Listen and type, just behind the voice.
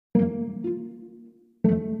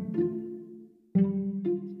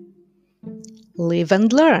Live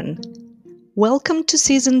and Learn. Welcome to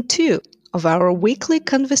Season 2 of our weekly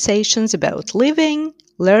conversations about living,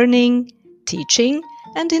 learning, teaching,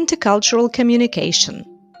 and intercultural communication.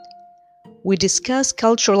 We discuss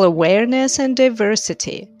cultural awareness and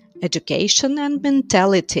diversity, education and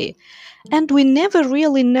mentality, and we never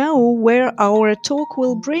really know where our talk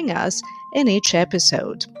will bring us in each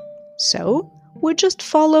episode. So, we just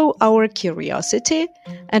follow our curiosity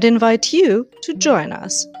and invite you to join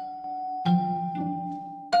us.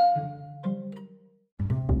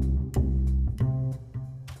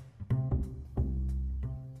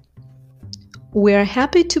 We are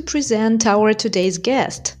happy to present our today's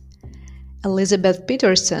guest. Elizabeth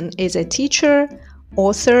Peterson is a teacher,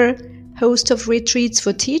 author, host of retreats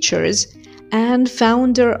for teachers, and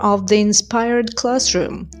founder of the Inspired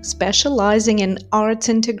Classroom, specializing in arts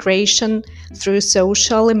integration through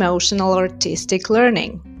social, emotional, artistic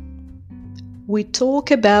learning. We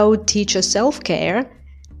talk about teacher self-care,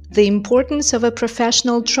 the importance of a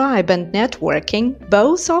professional tribe and networking,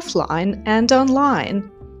 both offline and online.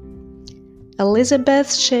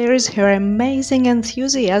 Elizabeth shares her amazing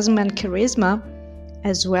enthusiasm and charisma,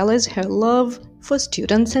 as well as her love for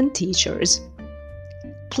students and teachers.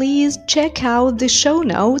 Please check out the show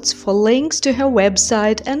notes for links to her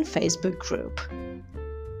website and Facebook group.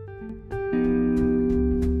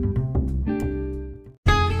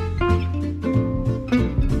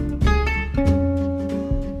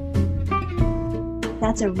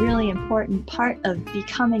 That's a really important part of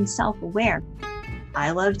becoming self-aware.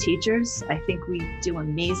 I love teachers. I think we do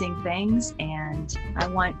amazing things, and I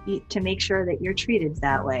want you to make sure that you're treated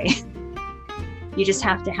that way. You just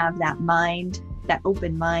have to have that mind, that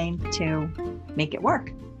open mind to make it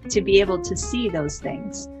work, to be able to see those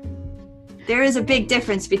things. There is a big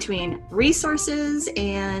difference between resources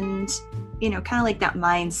and, kind of like that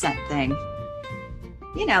mindset thing.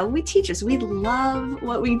 We teachers, we love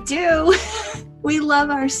what we do. We love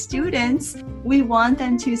our students. We want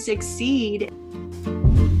them to succeed.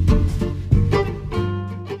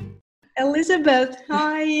 Elizabeth,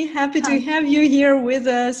 hi. Happy to have you here with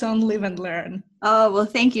us on Live and Learn. Oh, well,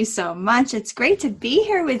 thank you so much. It's great to be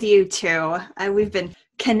here with you too. We've been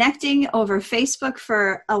connecting over Facebook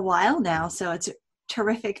for a while now, so it's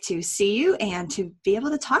terrific to see you and to be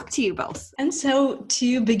able to talk to you both. And so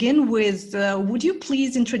to begin with, would you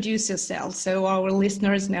please introduce yourself so our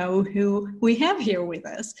listeners know who we have here with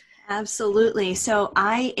us? Absolutely. So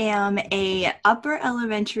I am a upper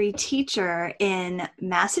elementary teacher in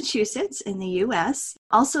Massachusetts in the U.S.,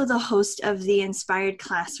 also the host of the Inspired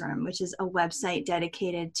Classroom, which is a website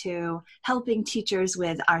dedicated to helping teachers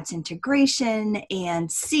with arts integration and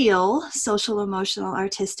SEAL, social, emotional,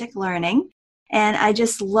 artistic learning. And I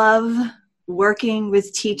just love working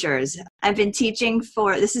with teachers. I've been teaching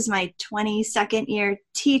this is my 22nd year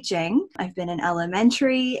teaching. I've been in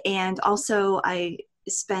elementary, and also I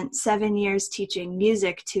spent 7 years teaching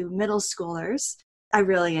music to middle schoolers. I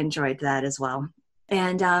really enjoyed that as well.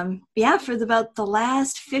 And for about the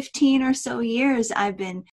last 15 or so years, I've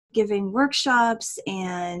been giving workshops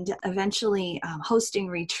and eventually hosting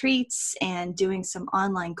retreats and doing some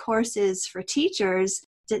online courses for teachers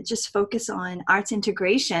that just focus on arts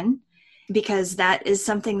integration, because that is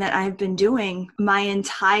something that I've been doing my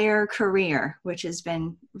entire career, which has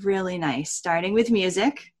been really nice, starting with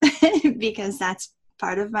music because that's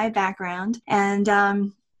part of my background. And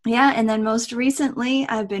and then most recently,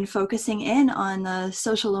 I've been focusing in on the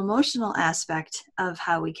social emotional aspect of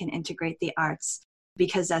how we can integrate the arts,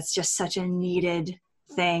 because that's just such a needed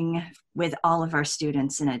thing with all of our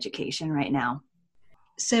students in education right now.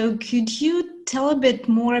 So could you tell a bit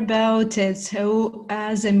more about it? So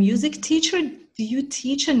as a music teacher, do you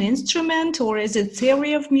teach an instrument, or is it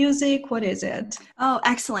theory of music? What is it? Oh,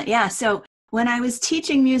 excellent. Yeah. So when I was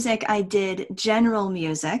teaching music, I did general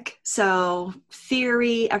music. So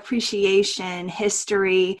theory, appreciation,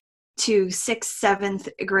 history to 6th, 7th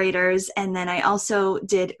graders. And then I also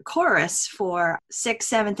did chorus for 6th,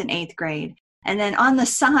 7th, and 8th grade. And then on the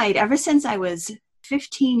side, ever since I was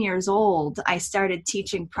 15 years old, I started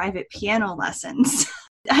teaching private piano lessons.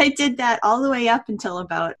 I did that all the way up until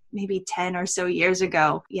about maybe 10 or so years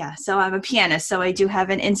ago. Yeah, so I'm a pianist, so I do have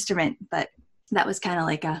an instrument, but that was kind of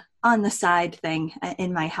like a on the side thing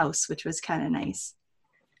in my house, which was kind of nice.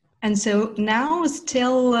 And so now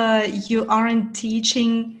still you aren't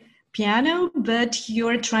teaching piano, but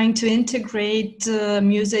you're trying to integrate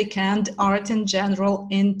music and art in general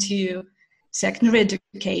into secondary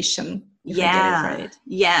education. Yeah.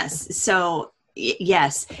 Yes. So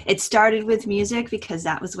Yes, it started with music because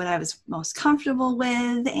that was what I was most comfortable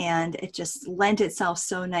with, and it just lent itself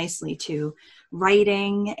so nicely to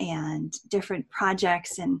writing and different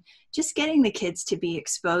projects and just getting the kids to be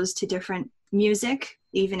exposed to different music,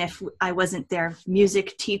 even if I wasn't their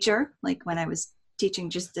music teacher, like when I was teaching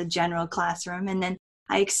just the general classroom. And then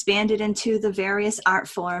I expanded into the various art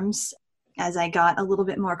forms. As I got a little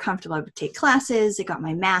bit more comfortable, I would take classes. I got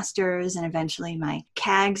my master's and eventually my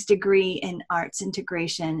CAGS degree in arts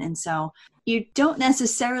integration. And so you don't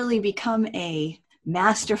necessarily become a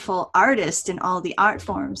masterful artist in all the art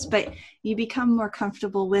forms, but you become more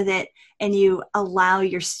comfortable with it and you allow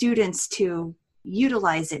your students to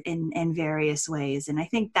utilize it in various ways. And I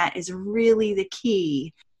think that is really the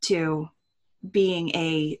key to being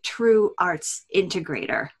a true arts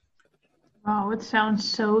integrator. Wow, it sounds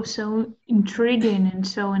so intriguing and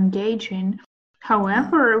so engaging.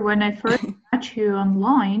 However, when I first met you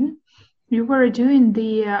online, you were doing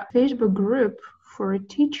the Facebook group for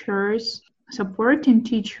teachers, supporting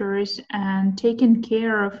teachers and taking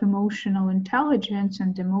care of emotional intelligence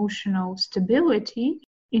and emotional stability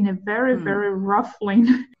in a very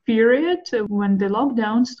ruffling period when the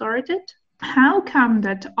lockdown started. How come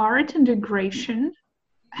that art integration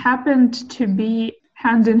happened to be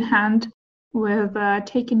hand in hand with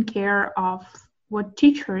taking care of what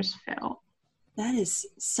teachers feel? That is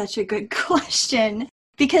such a good question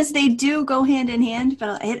because they do go hand in hand,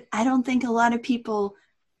 but I don't think a lot of people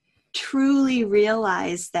truly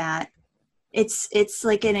realize that it's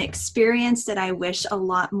like an experience that I wish a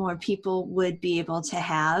lot more people would be able to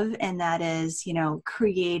have. And that is,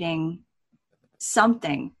 creating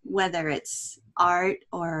something, whether it's art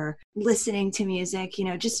or listening to music,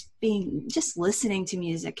 just listening to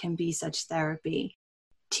music can be such therapy.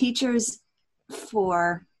 Teachers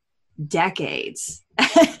for decades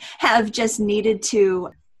have just needed to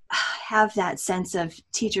have that sense of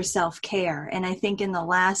teacher self-care. And I think in the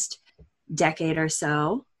last decade or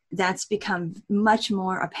so, that's become much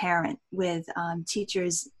more apparent with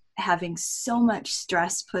teachers having so much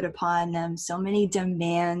stress put upon them, so many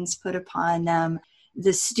demands put upon them.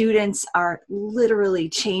 The students are literally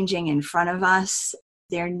changing in front of us.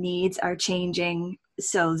 Their needs are changing.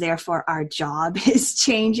 So therefore our job is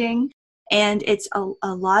changing. And it's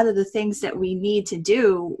a lot of the things that we need to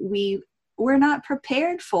do, we're not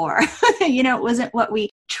prepared for. It wasn't what we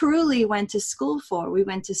truly went to school for. We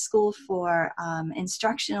went to school for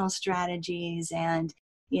instructional strategies and,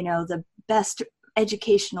 the best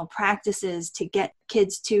educational practices to get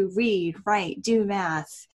kids to read, write, do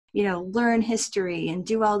math, learn history and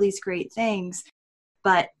do all these great things.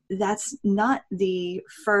 But that's not the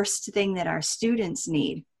first thing that our students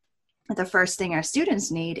need. The first thing our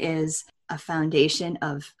students need is a foundation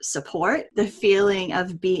of support, the feeling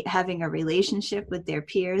of having a relationship with their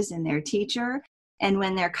peers and their teacher. And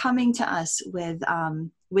when they're coming to us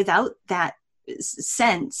without that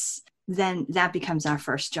sense, then that becomes our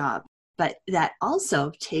first job. But that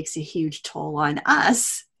also takes a huge toll on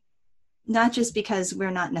us, not just because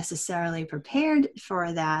we're not necessarily prepared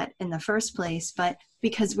for that in the first place, but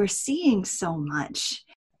because we're seeing so much.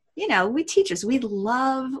 We teachers, we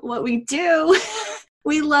love what we do.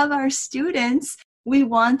 We love our students. We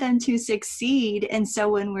want them to succeed. And so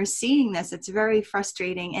when we're seeing this, it's very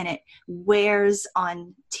frustrating and it wears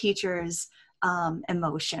on teachers'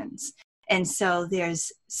 emotions. And so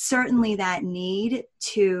there's certainly that need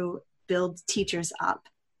to build teachers up.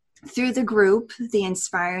 Through the group, the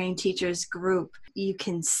Inspiring Teachers group, you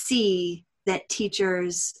can see that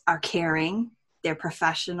teachers are caring. They're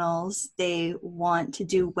professionals. They want to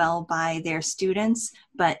do well by their students,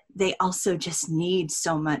 but they also just need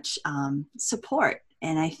so much support.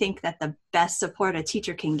 And I think that the best support a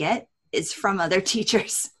teacher can get is from other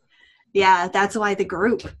teachers. Yeah, that's why the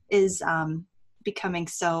group is becoming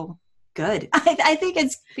so good. I think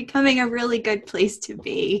it's becoming a really good place to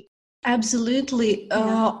be. Absolutely.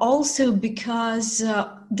 Yeah. Also because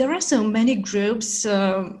there are so many groups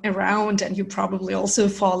around, and you probably also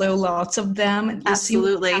follow lots of them. And you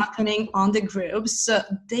Absolutely. see what's happening on the groups.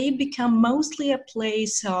 They become mostly a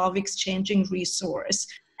place of exchanging resource.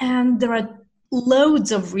 And there are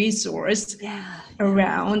loads of resource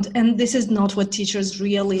around. And this is not what teachers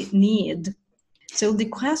really need. So the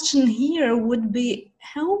question here would be,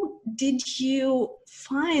 how did you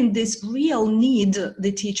find this real need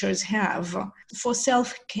the teachers have for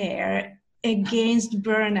self-care against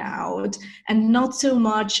burnout and not so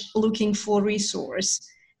much looking for resource?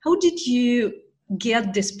 How did you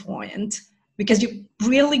get this point? Because you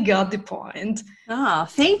really got the point. Oh,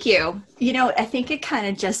 thank you. I think it kind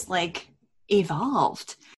of just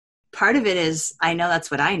evolved. Part of it is, I know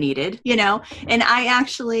that's what I needed, and I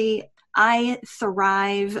actually I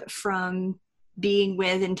thrive from being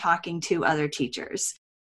with and talking to other teachers.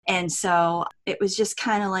 And so it was just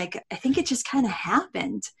kind of like, I think it just kind of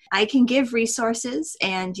happened. I can give resources,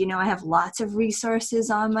 and, I have lots of resources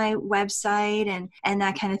on my website and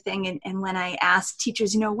that kind of thing. And when I ask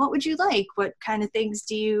teachers, what would you like? What kind of things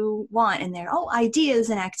do you want? And they're, ideas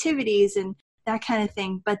and activities and that kind of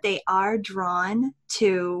thing. But they are drawn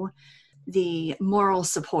to the moral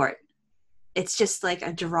support. It's just like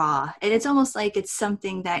a draw. And it's almost like it's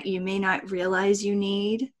something that you may not realize you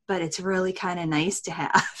need, but it's really kind of nice to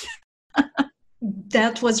have.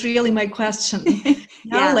 That was really my question.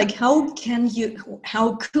 Yeah. Like how did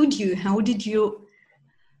you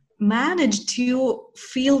manage to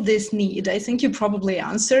feel this need? I think you probably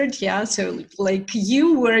answered, yeah. So like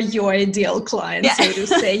you were your ideal client, Yeah. so to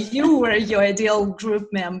say. You were your ideal group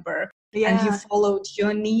member. Yeah. And you followed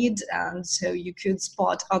your need, and so you could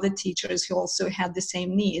spot other teachers who also had the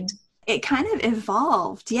same need. It kind of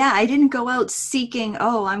evolved. Yeah, I didn't go out seeking,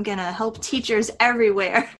 I'm going to help teachers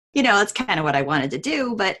everywhere. That's kind of what I wanted to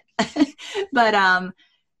do, but I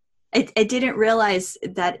didn't realize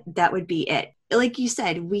that would be it. Like you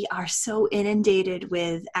said, we are so inundated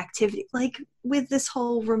with activity, like with this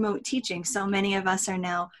whole remote teaching. So many of us are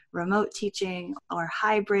now remote teaching or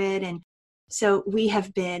hybrid. And so we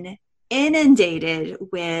have been inundated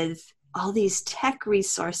with all these tech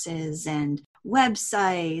resources and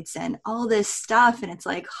websites and all this stuff. And it's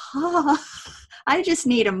like, I just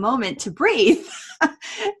need a moment to breathe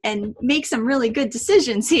and make some really good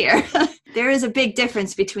decisions here. There is a big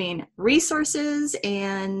difference between resources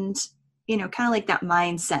and, kind of like that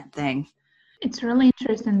mindset thing. It's really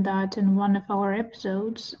interesting that in one of our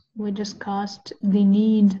episodes, we discussed the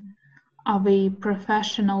need of a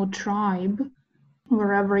professional tribe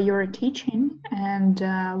wherever you're teaching. And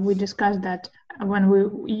we discussed that when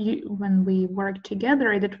we worked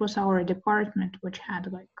together, that was our department, which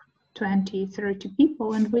had like 20, 30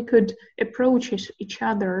 people, and we could approach each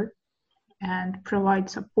other and provide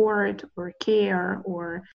support or care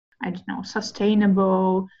or,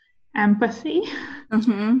 sustainable empathy.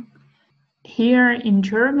 Mm-hmm. Here in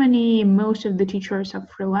Germany, most of the teachers are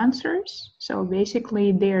freelancers. So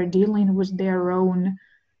basically they're dealing with their own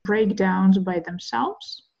breakdowns by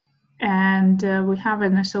themselves. And we have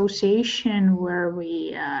an association where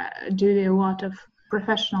we do a lot of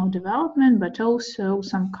professional development, but also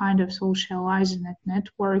some kind of socializing at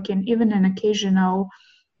networking. Even an occasional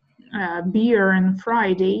beer on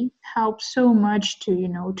Friday helps so much to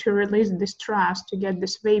release the stress, to get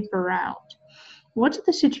this vapor out. What's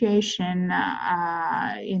the situation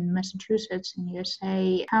in Massachusetts, in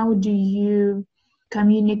USA? How do you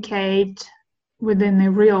communicate within the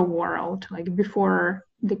real world, like before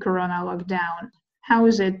the corona lockdown? How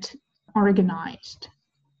is it organized?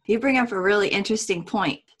 You bring up a really interesting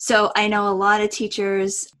point. So I know a lot of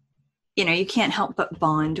teachers, you can't help but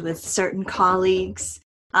bond with certain colleagues.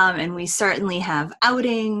 And we certainly have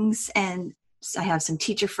outings, and I have some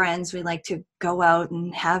teacher friends. We like to go out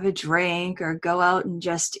and have a drink or go out and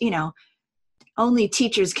just, only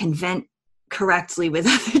teachers can vent correctly with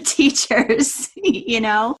other teachers,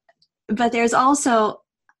 But there's also,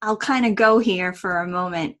 I'll kind of go here for a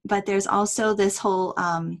moment, but there's also this whole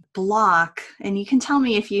block, and you can tell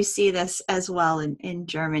me if you see this as well in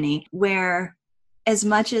Germany, where as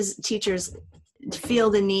much as teachers feel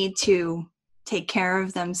the need to take care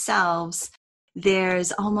of themselves,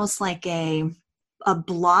 there's almost like a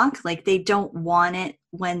block, like they don't want it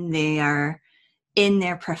when they are in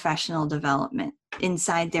their professional development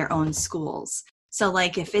inside their own schools. So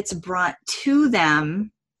like if it's brought to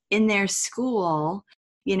them in their school,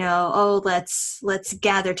 let's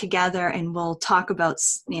gather together and we'll talk about,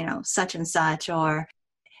 such and such, or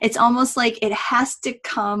it's almost like it has to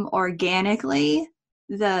come organically,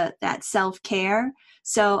 that self-care.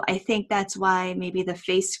 So I think that's why maybe the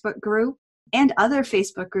Facebook group and other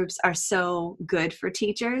Facebook groups are so good for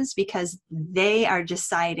teachers, because they are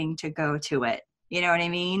deciding to go to it. You know what I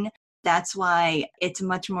mean? That's why it's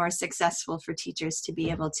much more successful for teachers to be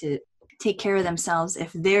able to take care of themselves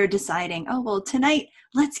if they're deciding, tonight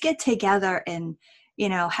let's get together and,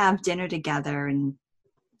 have dinner together and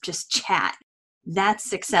just chat. That's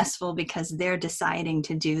successful because they're deciding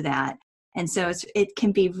to do that. And so it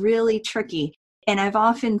can be really tricky. And I've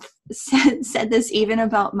often said this even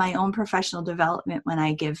about my own professional development when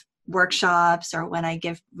I give workshops or when I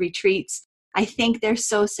give retreats. I think they're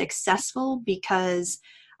so successful because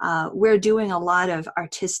we're doing a lot of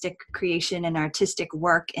artistic creation and artistic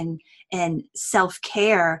work and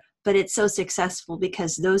self-care, but it's so successful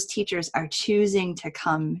because those teachers are choosing to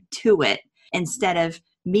come to it instead of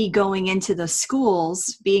me going into the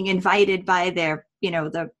schools, being invited by their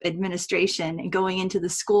the administration and going into the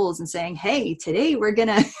schools and saying, hey, today we're going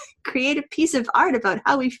to create a piece of art about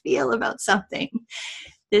how we feel about something.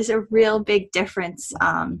 There's a real big difference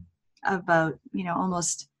about,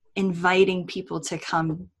 almost inviting people to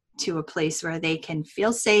come to a place where they can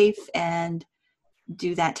feel safe and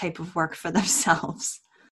do that type of work for themselves.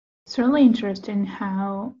 It's really interesting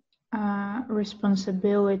how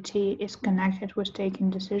responsibility is connected with taking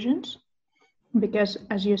decisions. Because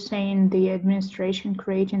as you're saying, the administration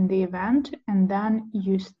creating the event, and then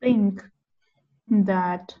you think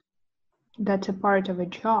that that's a part of a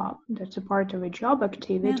job. That's a part of a job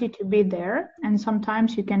activity to be there. And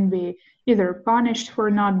sometimes you can be either punished for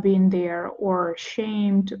not being there or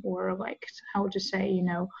shamed or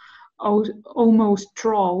almost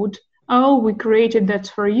trolled. Oh, we created that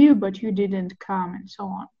for you, but you didn't come, and so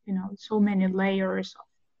on. So many layers of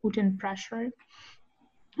putting pressure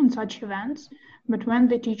on such events. But when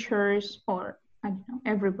the teachers or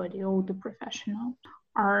everybody, all the professionals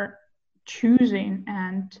are choosing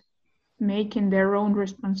and making their own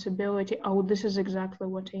responsibility, oh, this is exactly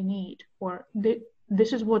what I need, or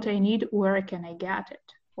this is what I need, where can I get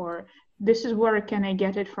it, or this is where can I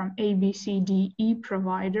get it from A, B, C, D, E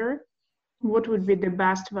provider, what would be the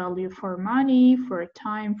best value for money, for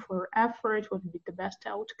time, for effort, what would be the best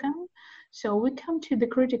outcome. So we come to the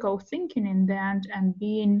critical thinking in that and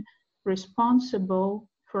being responsible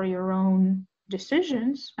for your own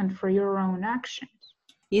decisions and for your own actions.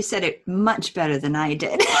 You said it much better than I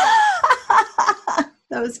did.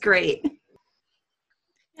 That was great.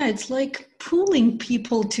 Yeah, it's like pulling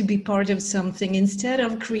people to be part of something instead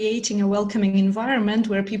of creating a welcoming environment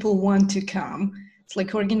where people want to come. It's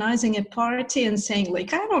like organizing a party and saying,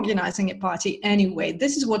 like, I'm organizing a party anyway.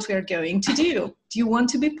 This is what we're going to do. Do you want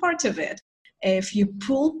to be part of it? If you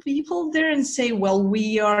pull people there and say, well,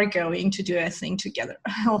 we are going to do a thing together.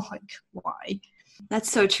 Like, why?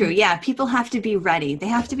 That's so true. Yeah, people have to be ready. They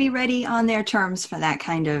have to be ready on their terms for that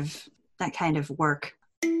kind of work.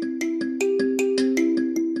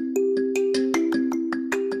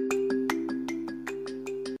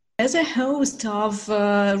 As a host of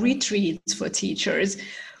retreats for teachers,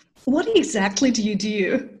 what exactly do you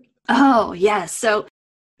do? Oh, yes. So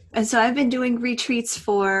I've been doing retreats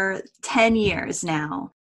for 10 years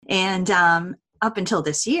now. And up until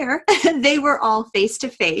this year, they were all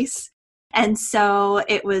face-to-face. And so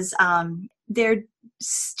it was, they're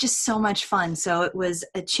just so much fun. So it was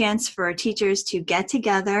a chance for teachers to get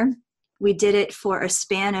together. We did it for a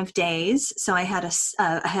span of days. So I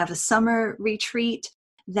have a summer retreat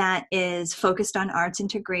that is focused on arts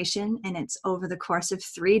integration, and it's over the course of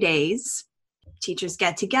 3 days. Teachers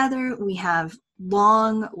get together. We have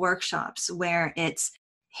long workshops where it's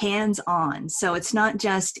hands-on. So it's not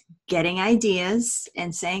just getting ideas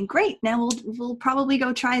and saying, great, now we'll probably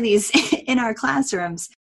go try these in our classrooms.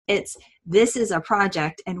 This is a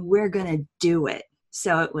project and we're going to do it.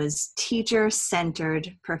 So it was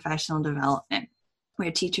teacher-centered professional development,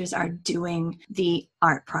 where teachers are doing the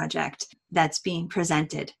art project that's being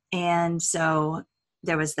presented. And so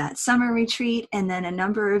there was that summer retreat. And then a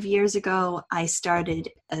number of years ago, I started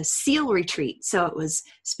a SEAL retreat. So it was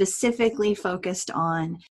specifically focused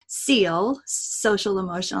on SEAL, social,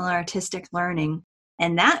 emotional, artistic learning.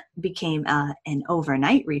 And that became an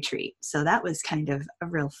overnight retreat. So that was kind of a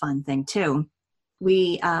real fun thing too.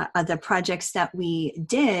 The projects that we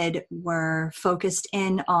did were focused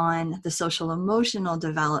in on the social emotional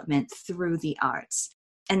development through the arts.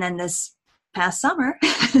 And then this past summer,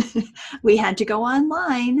 we had to go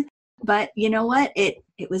online, but you know what? It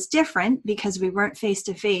was different because we weren't face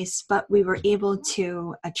to face, but we were able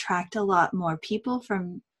to attract a lot more people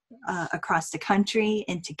from across the country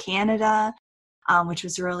into Canada, which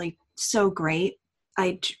was really so great.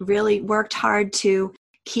 I really worked hard to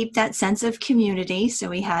keep that sense of community. So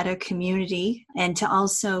we had a community, and to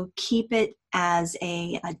also keep it as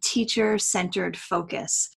a teacher-centered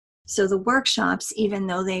focus. So the workshops, even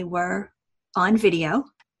though they were on video,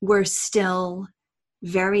 were still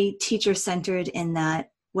very teacher-centered in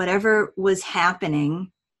that whatever was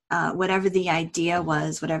happening, whatever the idea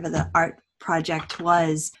was, whatever the art project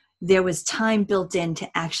was, there was time built in to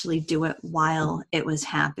actually do it while it was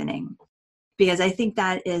happening. Because I think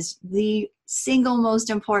that is the single most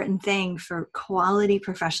important thing for quality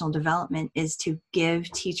professional development, is to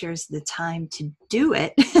give teachers the time to do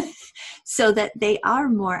it so that they are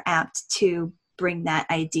more apt to bring that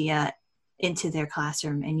idea into their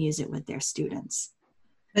classroom and use it with their students.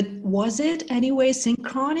 But was it anyway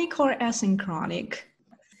synchronic or asynchronic?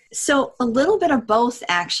 So a little bit of both,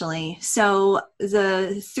 actually. So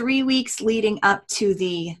the 3 weeks leading up to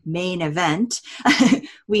the main event,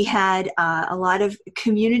 we had a lot of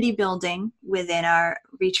community building within our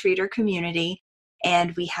retreater community.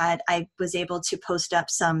 And I was able to post up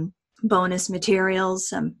some bonus materials,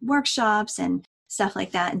 some workshops and stuff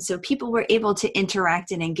like that. And so people were able to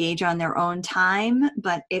interact and engage on their own time,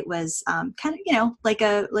 but it was kind of, like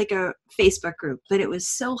a Facebook group, but it was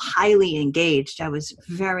so highly engaged. I was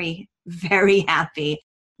very, very happy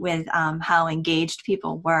with how engaged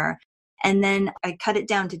people were. And then I cut it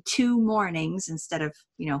down to 2 mornings instead of,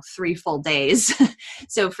 3 full days.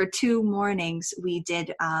 So for 2 mornings, we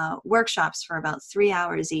did workshops for about 3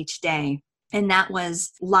 hours each day. And that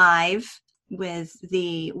was live with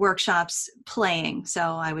the workshops playing. So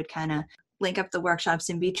I would kind of link up the workshops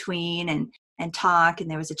in between and talk,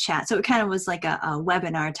 and there was a chat. So it kind of was like a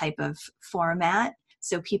webinar type of format.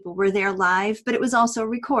 So people were there live, but it was also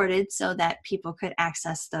recorded so that people could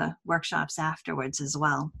access the workshops afterwards as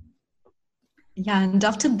well. Yeah, and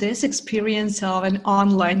after this experience of an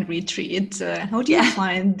online retreat, how do you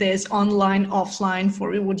find this online, offline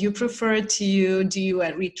for you? Would you prefer to do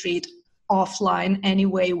a retreat offline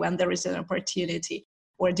anyway when there is an opportunity?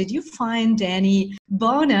 Or did you find any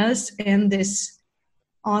bonus in this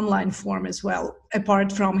online form as well,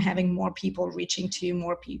 apart from having more people reaching to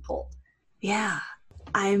more people? Yeah,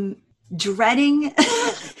 I'm dreading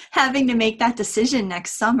having to make that decision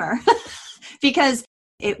next summer because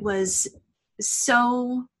it was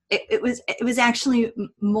it was actually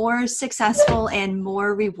more successful and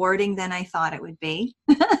more rewarding than I thought it would be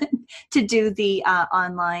to do the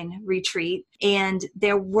online retreat. And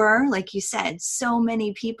there were, like you said, so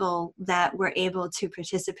many people that were able to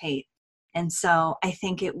participate. And so I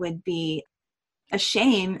think it would be a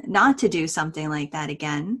shame not to do something like that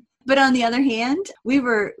again. But on the other hand, we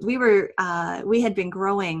had been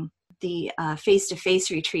growing the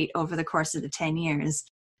face-to-face retreat over the course of the 10 years.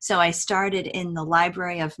 So I started in the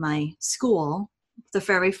library of my school the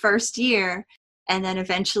very first year, and then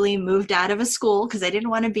eventually moved out of a school because I didn't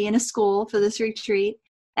want to be in a school for this retreat.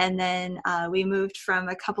 And then we moved from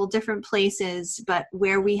a couple different places, but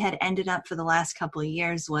where we had ended up for the last couple of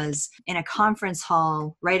years was in a conference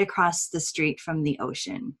hall right across the street from the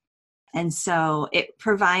ocean. And so it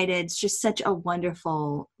provided just such a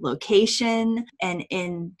wonderful location. And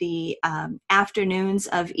in the afternoons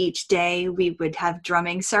of each day, we would have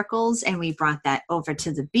drumming circles, and we brought that over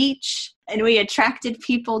to the beach. And we attracted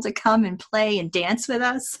people to come and play and dance with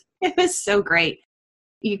us. It was so great.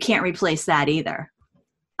 You can't replace that either.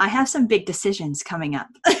 I have some big decisions coming up.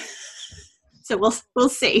 So we'll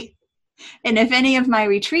see. And if any of my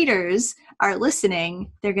retreaters are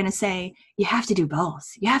listening, they're going to say, you have to do both.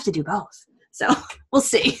 You have to do both. So we'll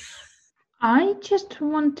see. I just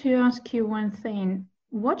want to ask you one thing.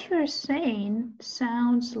 What you're saying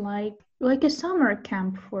sounds like a summer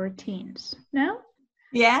camp for teens, no?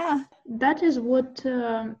 Yeah. That is what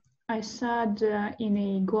I said in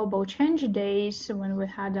a Global Change Days when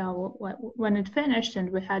it finished and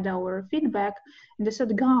we had our feedback. And they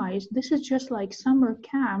said, guys, this is just like summer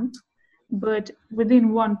camp, but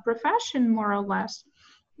within one profession, more or less.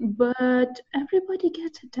 But everybody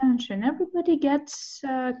gets attention. Everybody gets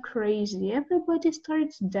crazy. Everybody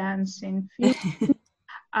starts dancing, feeling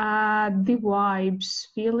the vibes,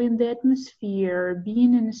 feeling the atmosphere,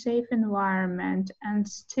 being in a safe environment, and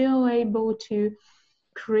still able to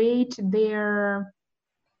create their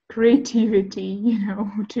creativity,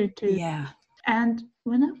 Yeah. And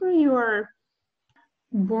whenever you're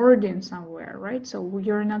bored in somewhere, right? So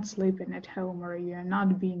you're not sleeping at home or you're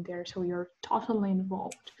not being there, so you're totally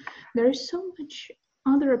involved. There is so much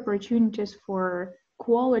other opportunities for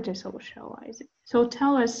quality socializing. So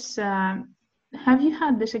tell us, have you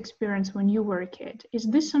had this experience when you were a kid? Is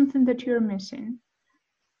this something that you're missing?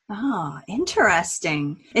 Oh,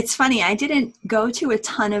 interesting. It's funny. I didn't go to a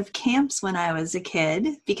ton of camps when I was a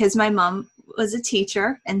kid because my mom was a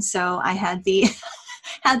teacher. And so I had the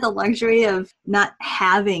luxury of not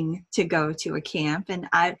having to go to a camp. And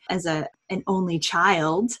I, as an only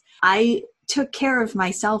child, I took care of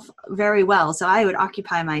myself very well. So I would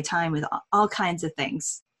occupy my time with all kinds of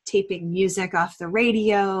things, taping music off the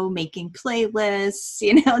radio, making playlists,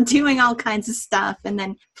 doing all kinds of stuff, and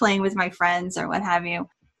then playing with my friends or what have you.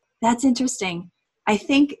 That's interesting. I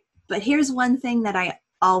think, but here's one thing that I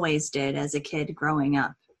always did as a kid growing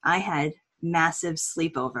up. I had massive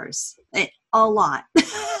sleepovers, a lot.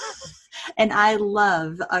 And I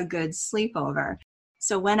love a good sleepover.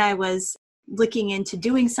 So when I was looking into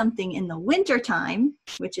doing something in the wintertime,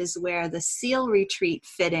 which is where the SEAL retreat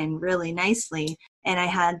fit in really nicely, and I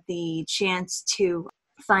had the chance to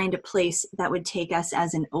find a place that would take us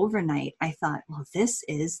as an overnight, I thought, well, this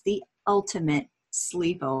is the ultimate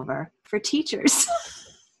sleepover for teachers.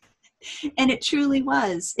 And it truly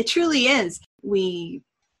was. It truly is. We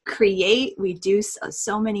create, we do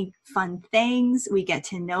so many fun things. We get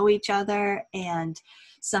to know each other, and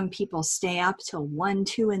some people stay up till 1,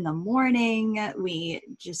 2 in the morning. We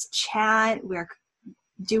just chat. We're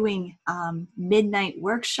doing midnight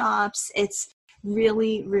workshops. It's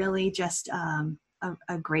really, really just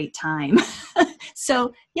a great time.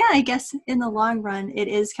 So yeah, I guess in the long run, it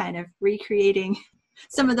is kind of recreating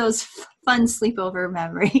some of those fun sleepover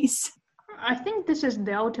memories. I think this is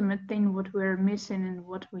the ultimate thing what we're missing and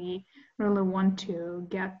what we really want to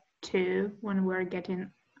get to when we're getting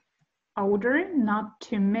older, not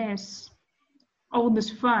to miss all this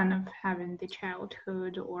fun of having the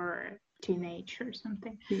childhood or teenage or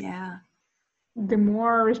something. Yeah. The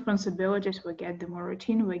more responsibilities we get, the more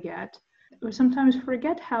routine we get, we sometimes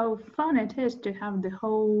forget how fun it is to have the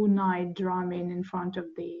whole night drumming in front of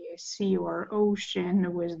the sea or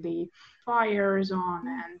ocean with the fires on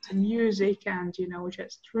and music, and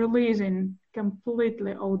just releasing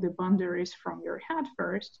completely all the boundaries from your head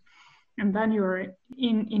first, and then you're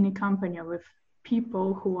in a company with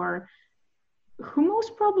people who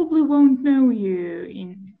most probably won't know you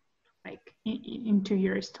in 2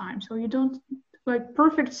 years time, so you don't like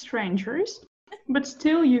perfect strangers, but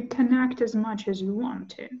still you connect as much as you want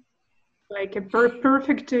to, like a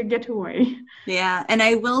perfect getaway. Yeah, and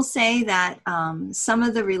I will say that some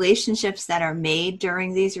of the relationships that are made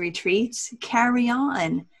during these retreats carry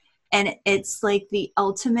on, and it's like the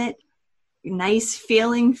ultimate nice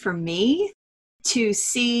feeling for me to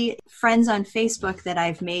see friends on Facebook that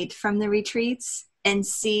I've made from the retreats and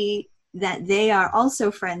see that they are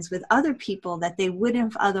also friends with other people that they wouldn't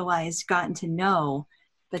have otherwise gotten to know,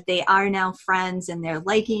 but they are now friends, and they're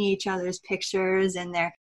liking each other's pictures and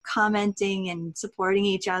they're commenting and supporting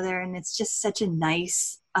each other. And it's just such a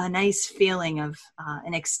nice feeling of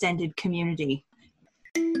an extended community.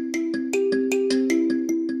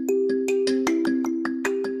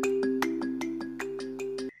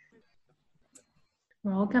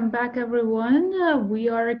 Welcome back, everyone. We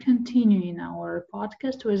are continuing our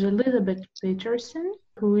podcast with Elizabeth Peterson,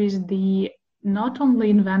 who is the not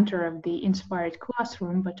only inventor of the Inspired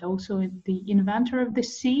Classroom, but also the inventor of the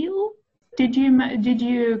seal. Did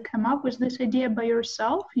you come up with this idea by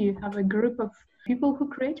yourself? You have a group of people who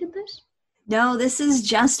created this? No, this is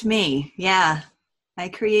just me. Yeah, I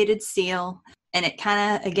created seal, and it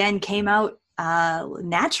kind of, again, came out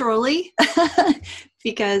naturally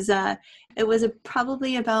because it was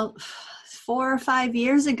probably about 4 or 5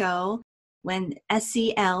 years ago when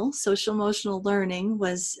SEL, social emotional learning,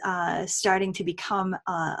 was starting to become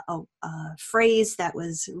a phrase that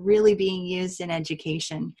was really being used in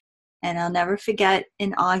education. And I'll never forget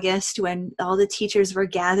in August when all the teachers were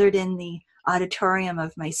gathered in the auditorium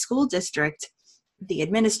of my school district, the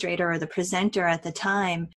administrator or the presenter at the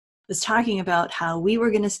time was talking about how we were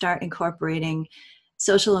going to start incorporating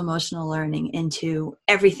social emotional learning into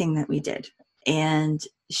everything that we did. And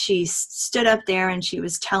she stood up there and she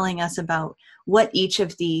was telling us about what each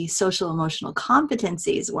of the social emotional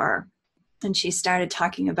competencies were. And she started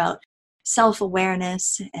talking about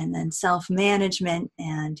self-awareness and then self-management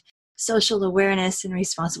and social awareness and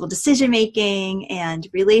responsible decision-making and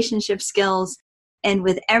relationship skills. And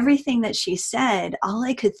with everything that she said, all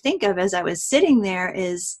I could think of as I was sitting there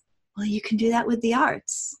is, well, you can do that with the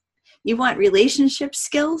arts. You want relationship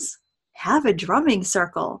skills? Have a drumming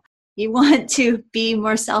circle. You want to be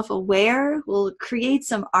more self-aware? Well, create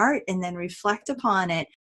some art and then reflect upon it.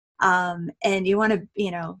 And you want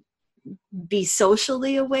to, be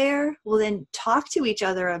socially aware? Well, then talk to each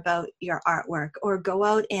other about your artwork, or go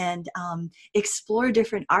out and explore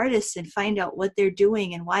different artists and find out what they're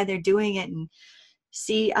doing and why they're doing it, and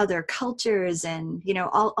see other cultures and,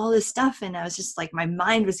 all this stuff. And I was just like, my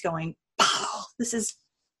mind was going, oh, this is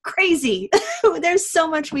crazy. There's so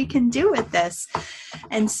much we can do with this.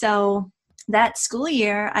 And so that school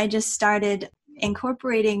year, I just started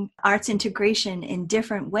incorporating arts integration in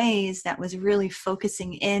different ways that was really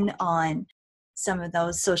focusing in on some of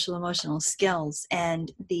those social emotional skills.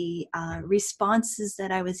 And the responses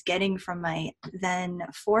that I was getting from my then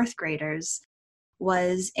 4th graders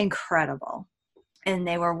was incredible. And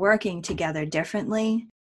they were working together differently,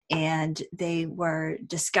 and they were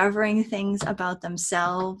discovering things about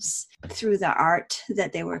themselves through the art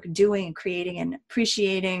that they were doing and creating and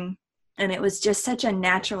appreciating. And it was just such a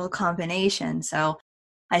natural combination. So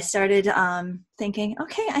I started thinking,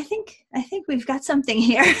 okay, I think we've got something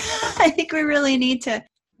here. I think we really need to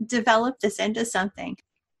develop this into something.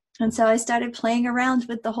 And so I started playing around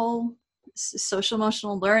with the whole social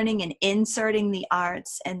emotional learning and inserting the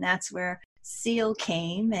arts. And that's where SEAL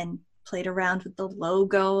came, and played around with the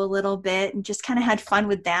logo a little bit and just kind of had fun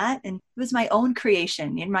with that. And it was my own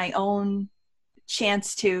creation and my own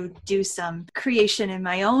chance to do some creation in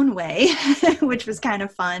my own way, which was kind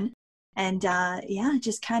of fun. And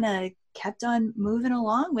just kind of kept on moving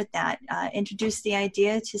along with that. Introduced the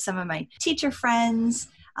idea to some of my teacher friends,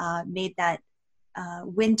 made that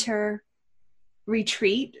winter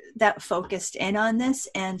retreat that focused in on this,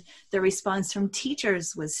 and the response from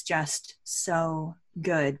teachers was just so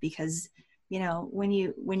good, because when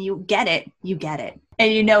you get it,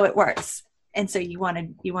 and it works, and so you want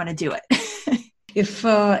to do it. If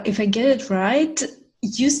I get it right,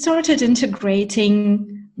 you started integrating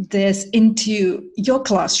this into your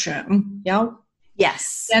classroom, yeah?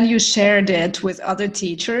 Yes. And you shared it with other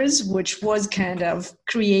teachers, which was kind of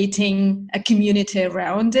creating a community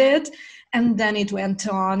around it. And then it went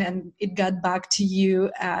on and it got back to you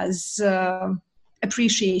as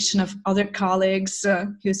appreciation of other colleagues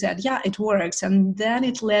who said, yeah, it works. And then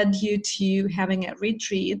it led you to having a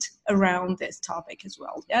retreat around this topic as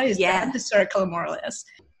well. Yeah, is that the circle more or less?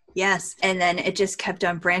 Yes. And then it just kept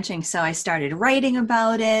on branching. So I started writing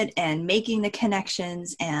about it and making the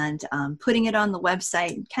connections and putting it on the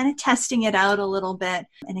website, kind of testing it out a little bit.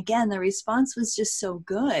 And again, the response was just so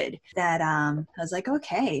good that I was like,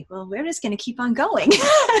 okay, well, we're just going to keep on going.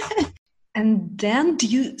 And then do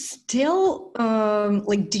you still,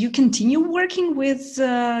 do you continue working with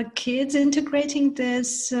kids integrating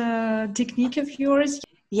this technique of yours?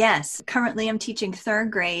 Yes. Currently, I'm teaching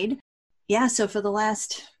 3rd grade. Yeah. So for the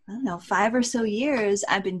last 5 or so years,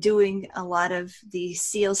 I've been doing a lot of the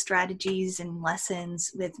SEAL strategies and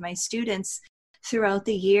lessons with my students throughout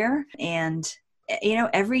the year. And,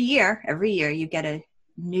 every year you get a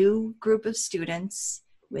new group of students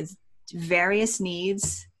with various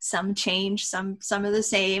needs. Some change, some are the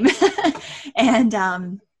same.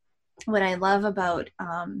 And what I love about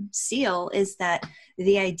SEAL is that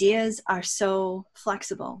the ideas are so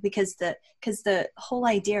flexible, because the whole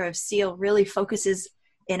idea of SEAL really focuses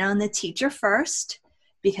in on the teacher first,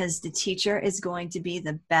 because the teacher is going to be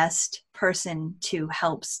the best person to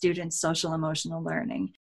help students' social emotional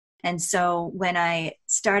learning. And so when I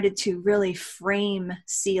started to really frame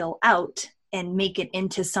SEAL out and make it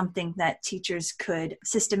into something that teachers could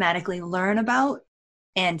systematically learn about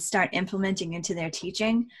and start implementing into their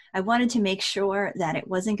teaching, I wanted to make sure that it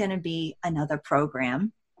wasn't going to be another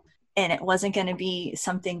program, and it wasn't going to be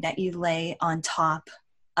something that you lay on top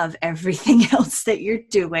of everything else that you're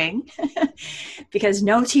doing, because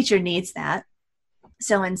no teacher needs that.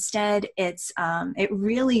 So instead, it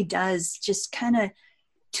really does just kind of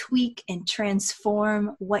tweak and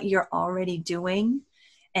transform what you're already doing.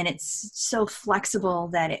 And it's so flexible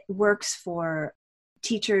that it works for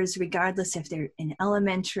teachers regardless if they're in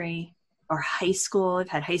elementary or high school. I've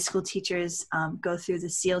had high school teachers go through the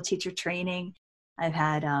SEAL teacher training. I've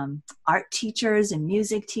had art teachers and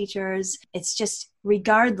music teachers. It's just,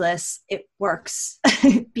 regardless, it works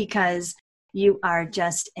because you are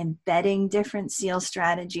just embedding different SEAL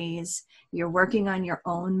strategies. You're working on your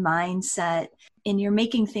own mindset, and you're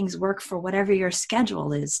making things work for whatever your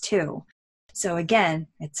schedule is too. So again,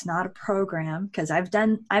 it's not a program, because I've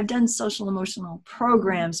done social emotional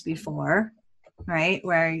programs before, right?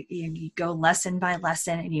 Where you go lesson by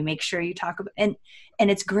lesson and you make sure you talk about, and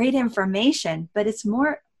it's great information, but it's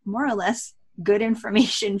more or less good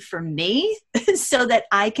information for me so that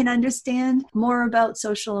I can understand more about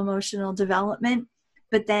social emotional development.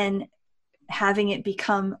 But then having it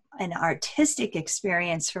become an artistic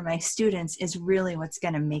experience for my students is really what's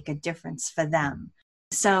going to make a difference for them.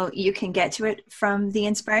 So you can get to it from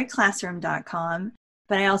theinspiredclassroom.com.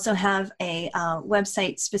 But I also have a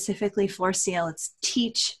website specifically for SEAL. It's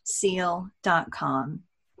teachseal.com.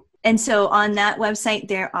 And so on that website,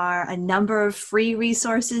 there are a number of free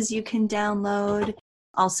resources you can download.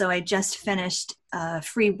 Also, I just finished a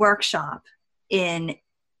free workshop in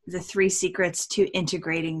the 3 secrets to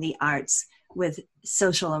integrating the arts with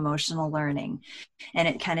social emotional learning. And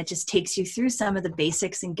it kind of just takes you through some of the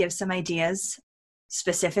basics and gives some ideas,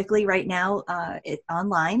 specifically right now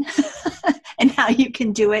online, and how you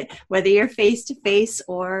can do it, whether you're face-to-face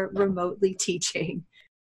or remotely teaching.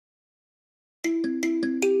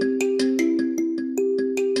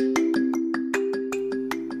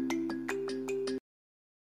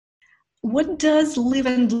 What does live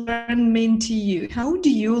and learn mean to you? How do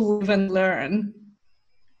you live and learn?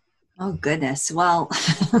 Oh, goodness. Well,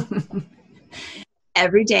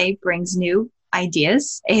 every day brings new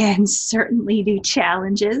ideas and certainly new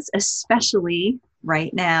challenges, especially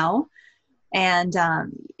right now. And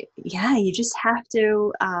yeah, you just have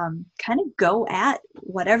to kind of go at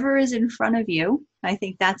whatever is in front of you. I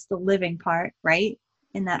think that's the living part, right?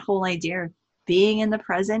 And that whole idea of being in the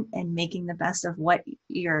present and making the best of what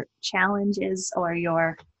your challenge is or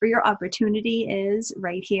your opportunity is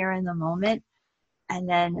right here in the moment, and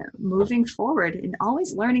then moving forward and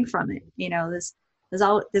always learning from it. You know,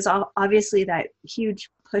 there's obviously that huge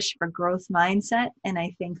push for growth mindset, and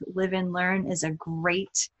I think live and learn is a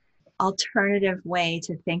great alternative way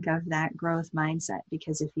to think of that growth mindset,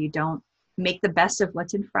 because if you don't make the best of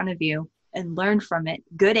what's in front of you and learn from it,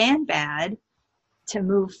 good and bad, to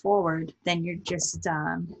move forward, then you're just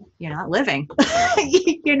you're not living.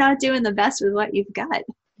 You're not doing the best with what you've got.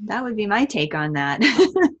 That would be my take on that.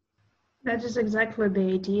 That is exactly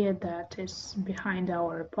the idea that is behind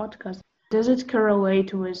our podcast. Does it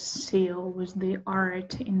correlate with SEAL, with the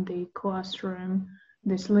art in the classroom,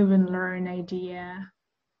 this live and learn idea,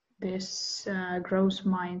 this growth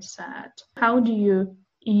mindset? How do you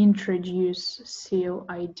introduce SEAL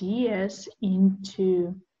ideas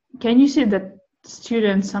into, can you see that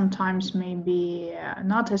students sometimes may be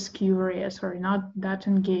not as curious or not that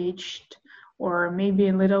engaged, or maybe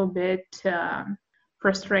a little bit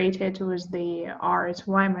frustrated with the art?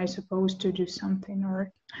 Why am I supposed to do something?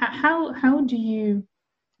 Or how do you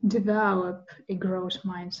develop a growth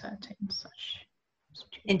mindset in such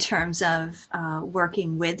situations? In terms of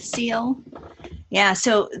working with SEAL?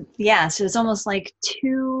 So it's almost like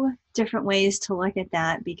two different ways to look at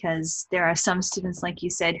that, because there are some students, like you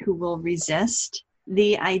said, who will resist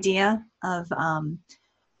the idea of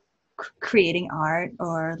creating art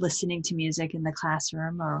or listening to music in the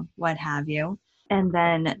classroom or what have you. And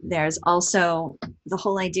then there's also the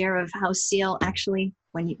whole idea of how SEAL actually,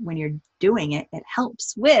 when you're doing it, it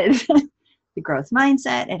helps with the growth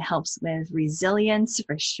mindset. It helps with resilience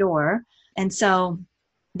for sure. And so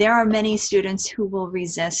there are many students who will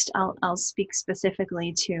resist. I'll speak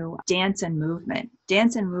specifically to dance and movement.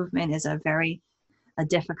 Dance and movement is a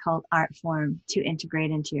difficult art form to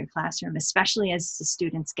integrate into your classroom, especially as the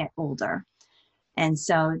students get older. And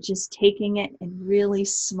so just taking it in really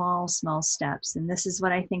small steps. And this is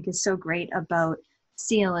what I think is so great about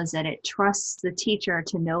SEAL, is that it trusts the teacher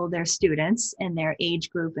to know their students and their age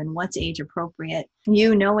group and what's age appropriate.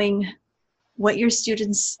 You knowing what your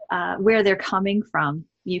students, where they're coming from,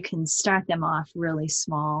 you can start them off really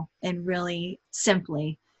small and really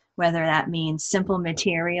simply, whether that means simple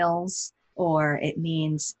materials or it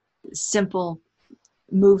means simple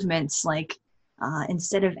movements, like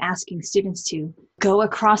instead of asking students to go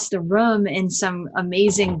across the room in some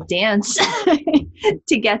amazing dance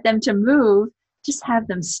to get them to move, just have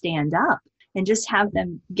them stand up and just have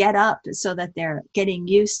them get up so that they're getting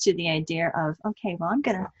used to the idea of, okay, well, I'm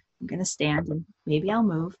gonna stand and maybe I'll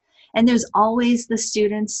move. And there's always the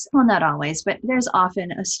students, well, not always, but there's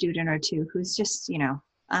often a student or two who's just,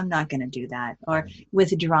 I'm not going to do that. Or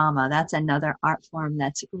with drama, that's another art form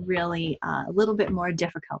that's really a little bit more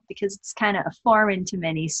difficult because it's kind of foreign to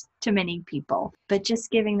many people. But just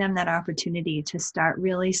giving them that opportunity to start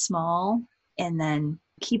really small and then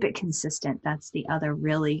keep it consistent. That's the other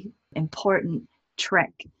really important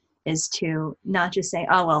trick, is to not just say,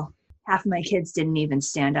 oh, well, half of my kids didn't even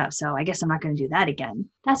stand up, so I guess I'm not going to do that again.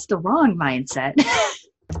 That's the wrong mindset.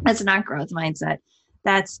 That's not growth mindset.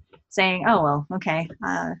 That's saying, oh, well, okay,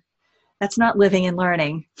 that's not living and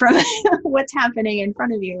learning from what's happening in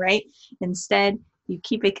front of you, right? Instead, you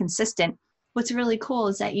keep it consistent. What's really cool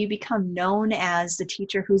is that you become known as the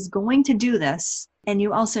teacher who's going to do this, and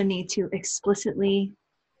you also need to explicitly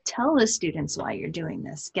tell the students why you're doing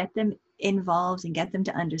this. Get them involved and get them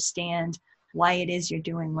to understand why it is you're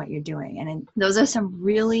doing what you're doing. And those are some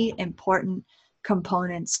really important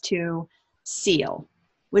components to SEAL,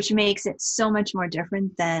 which makes it so much more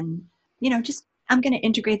different than, just, I'm going to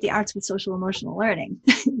integrate the arts with social emotional learning.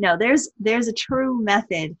 No, there's a true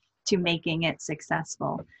method to making it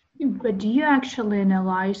successful. But do you actually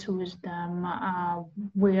analyze with them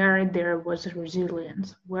where there was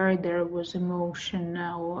resilience, where there was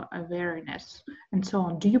emotional awareness, and so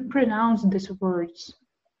on? Do you pronounce these words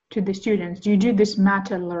to the students? Do you do this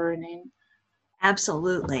meta learning?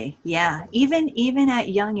 Absolutely. Yeah. Even at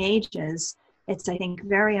young ages, it's, I think,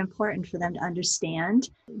 very important for them to understand.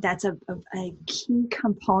 That's a key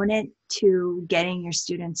component to getting your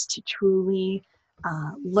students to truly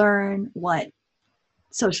learn what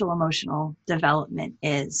social emotional development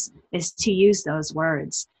is to use those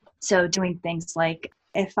words. So doing things like,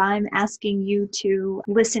 if I'm asking you to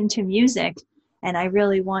listen to music, and I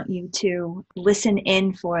really want you to listen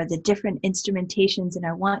in for the different instrumentations, and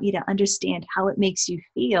I want you to understand how it makes you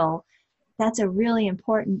feel, that's a really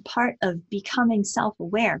important part of becoming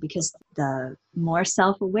self-aware, because the more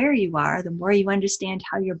self-aware you are, the more you understand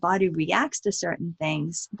how your body reacts to certain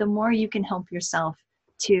things, the more you can help yourself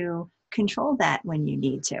to control that when you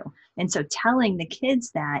need to. And so telling the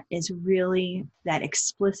kids that is really, that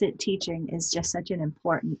explicit teaching is just such an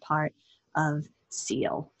important part of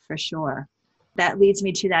SEAL for sure. That leads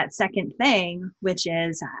me to that second thing, which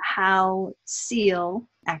is how SEAL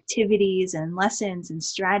activities and lessons and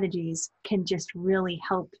strategies can just really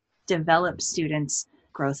help develop students'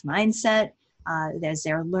 growth mindset as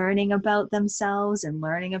they're learning about themselves and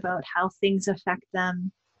learning about how things affect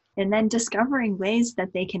them, and then discovering ways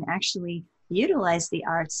that they can actually utilize the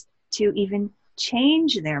arts to even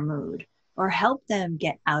change their mood or help them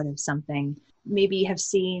get out of something. Maybe you have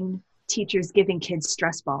seen teachers giving kids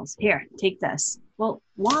stress balls. Here, take this. Well,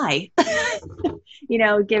 why?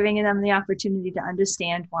 Giving them the opportunity to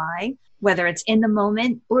understand why, whether it's in the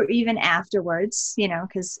moment or even afterwards,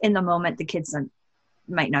 because in the moment the kids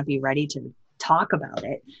might not be ready to talk about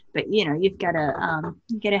it, but you've got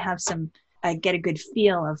to have some get a good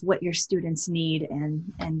feel of what your students need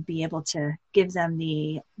and be able to give them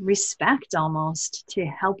the respect almost to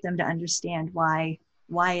help them to understand why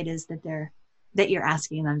it is that you're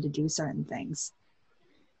asking them to do certain things.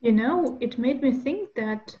 It made me think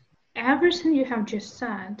that everything you have just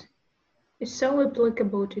said is so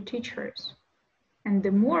applicable to teachers. And the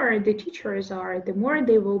more the teachers are, the more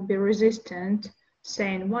they will be resistant,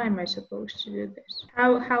 saying, why am I supposed to do this?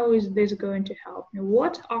 How is this going to help me?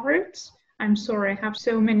 What arts? I'm sorry, I have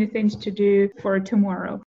so many things to do for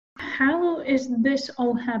tomorrow. How is this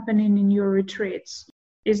all happening in your retreats?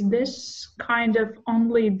 Is this kind of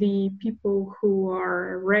only the people who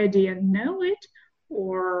are ready and know it?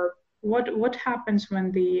 Or what happens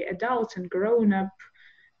when the adults and grown-up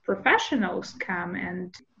professionals come,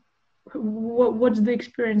 and what's the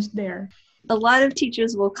experience there? A lot of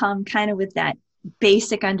teachers will come kind of with that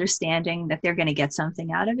basic understanding that they're going to get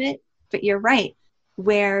something out of it. But you're right,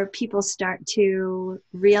 where people start to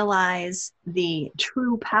realize the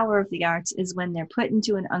true power of the arts is when they're put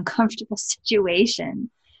into an uncomfortable situation.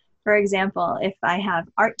 For example, if I have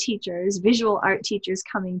visual art teachers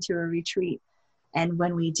coming to a retreat, and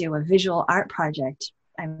when we do a visual art project,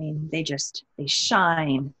 I mean, they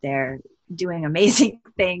shine, they're doing amazing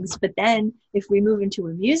things. But then if we move into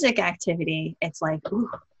a music activity, it's like,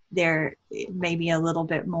 ooh, they're maybe a little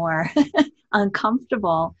bit more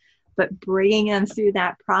uncomfortable, but bringing them through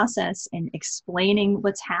that process and explaining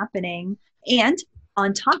what's happening. And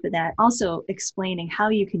on top of that, also explaining how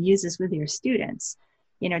you can use this with your students.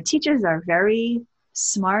 Teachers are very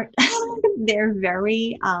smart. They're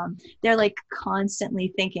very, they're like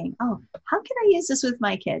constantly thinking, oh, how can I use this with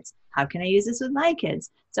my kids? How can I use this with my kids?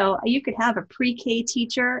 So you could have a pre-K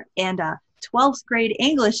teacher and a 12th grade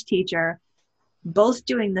English teacher both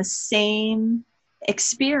doing the same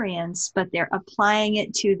experience, but they're applying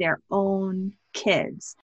it to their own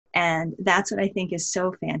kids. And that's what I think is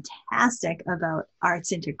so fantastic about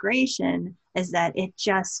arts integration, is that it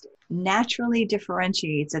just naturally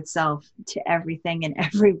differentiates itself to everything and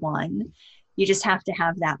everyone. You just have to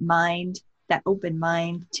have that mind, that open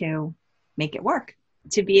mind to make it work,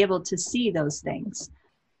 to be able to see those things.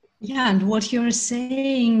 Yeah, and what you're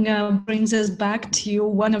saying brings us back to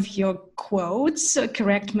one of your quotes.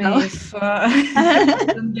 Correct me if I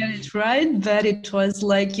don't get it right, but it was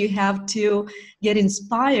like you have to get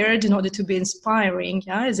inspired in order to be inspiring,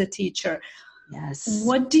 as a teacher. Yes.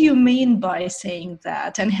 What do you mean by saying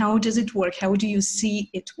that, and how does it work? How do you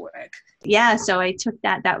see it work? Yeah, so I took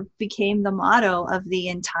that became the motto of the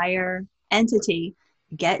entire entity.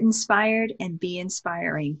 Get inspired and be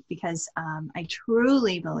inspiring, because I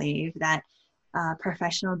truly believe that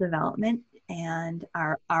professional development and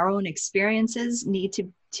our own experiences need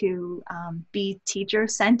to be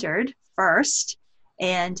teacher-centered first.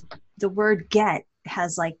 And the word get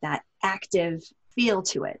has like that active feel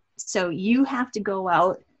to it. So you have to go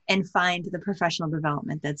out and find the professional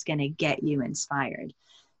development that's going to get you inspired.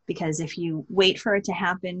 Because if you wait for it to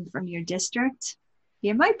happen from your district,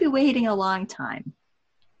 you might be waiting a long time.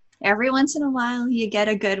 Every once in a while, you get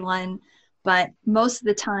a good one, but most of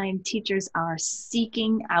the time, teachers are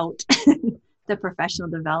seeking out the professional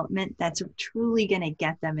development that's truly going to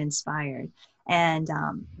get them inspired. And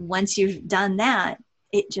once you've done that,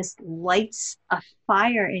 it just lights a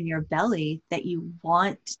fire in your belly that you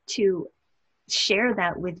want to share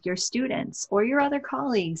that with your students or your other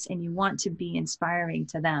colleagues, and you want to be inspiring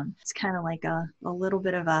to them. It's kind of like a little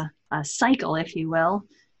bit of a cycle, if you will,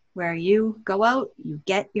 where you go out, you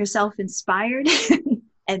get yourself inspired,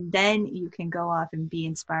 and then you can go off and be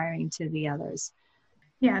inspiring to the others.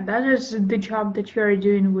 Yeah, that is the job that you are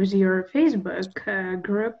doing with your Facebook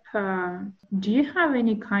group. Do you have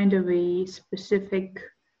any kind of a specific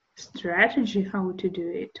strategy how to do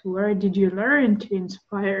it? Where did you learn to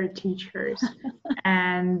inspire teachers?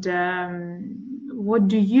 And what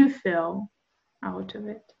do you feel out of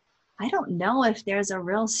it? I don't know if there's a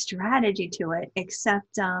real strategy to it,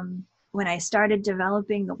 except when I started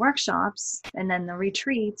developing the workshops and then the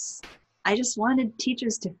retreats, I just wanted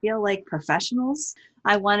teachers to feel like professionals.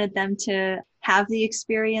 I wanted them to have the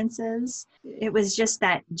experiences. It was just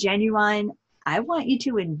that genuine, I want you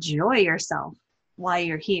to enjoy yourself while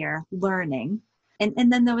you're here learning.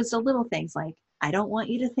 And then there was the little things like, I don't want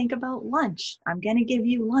you to think about lunch. I'm going to give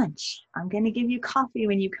you lunch. I'm going to give you coffee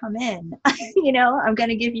when you come in. I'm going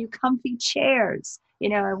to give you comfy chairs.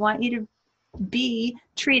 I want you to be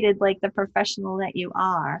treated like the professional that you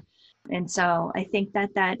are. And so I think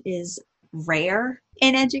that is rare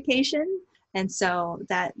in education. And so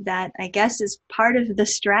that I guess is part of the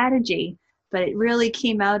strategy, but it really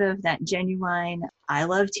came out of that genuine, I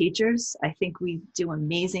love teachers. I think we do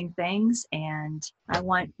amazing things, and I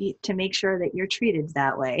want you to make sure that you're treated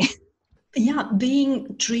that way. Yeah,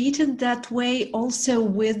 being treated that way also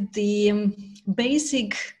with the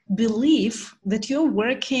basic belief that you're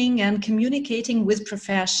working and communicating with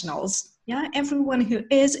professionals. Yeah, everyone who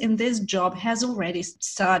is in this job has already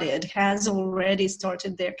studied, has already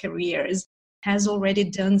started their careers, has already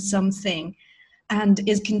done something, and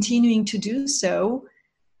is continuing to do so.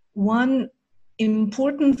 One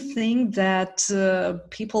important thing that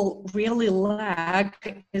people really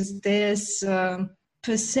lack is this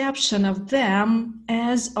perception of them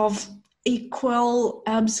as of equal,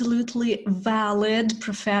 absolutely valid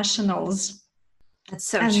professionals. That's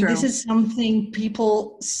so and true. This is something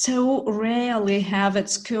people so rarely have at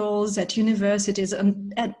schools, at universities,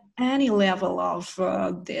 and at any level of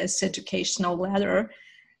this educational ladder.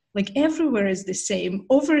 Like everywhere is the same,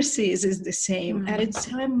 overseas is the same. And it's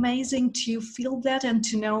so amazing to feel that and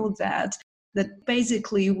to know that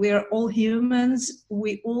basically we're all humans.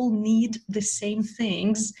 We all need the same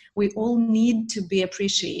things. We all need to be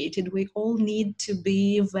appreciated. We all need to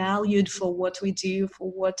be valued for what we do,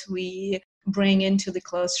 for what we bring into the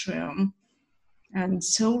classroom. And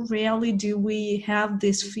so rarely do we have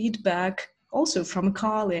this feedback also from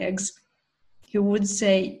colleagues who would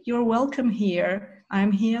say, "You're welcome here.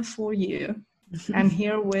 I'm here for you. I'm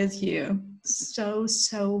here with you." So,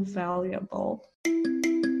 so valuable.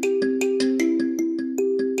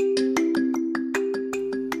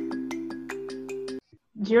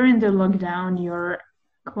 During the lockdown, your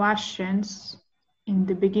questions in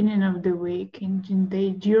the beginning of the week and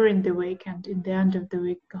during the week and in the end of the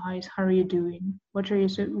week, guys, how are you doing? What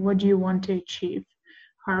do you want to achieve?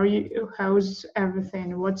 How's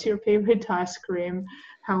everything? What's your favorite ice cream?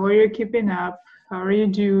 How are you keeping up? How are you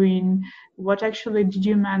doing? What actually did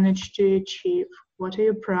you manage to achieve? What are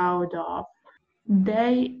you proud of?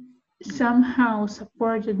 They somehow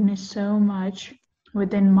supported me so much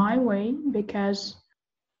within my way, because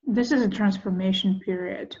this is a transformation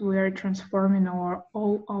period. We are transforming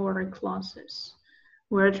all our classes.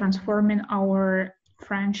 We're transforming our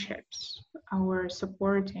friendships, our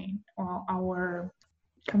supporting, or our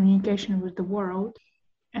communication with the world.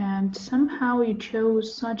 And somehow you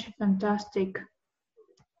chose such a fantastic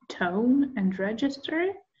tone and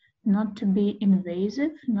register, not to be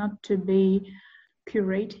invasive, not to be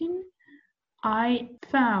curating. I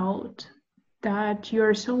felt that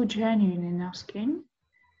you're so genuine in asking.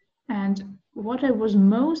 And what I was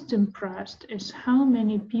most impressed is how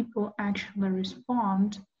many people actually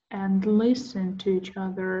respond and listen to each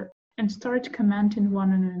other and start commenting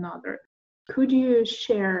one on another. Could you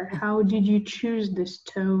share, how did you choose this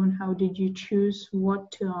tone? How did you choose what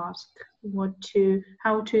to ask,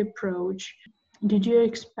 how to approach? Did you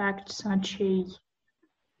expect such a,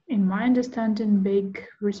 in my understanding, big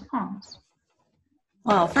response?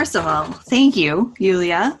 Well, first of all, thank you,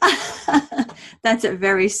 Yulia. That's a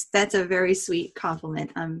very sweet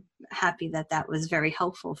compliment. I'm happy that was very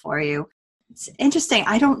helpful for you. It's interesting.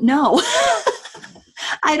 I don't know.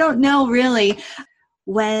 I don't know really.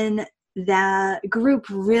 When the group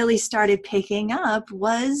really started picking up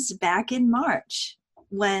was back in March,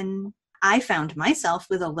 when I found myself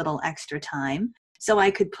with a little extra time. So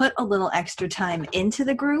I could put a little extra time into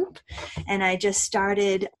the group, and I just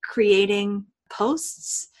started creating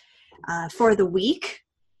posts for the week,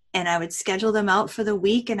 and I would schedule them out for the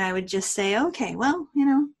week, and I would just say, okay, well,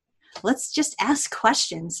 let's just ask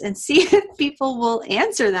questions and see if people will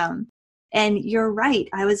answer them. And you're right.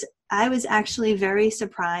 I was actually very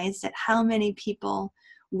surprised at how many people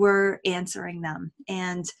were answering them.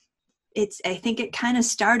 And I think it kind of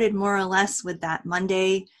started more or less with that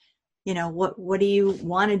Monday, what do you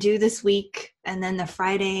want to do this week? And then the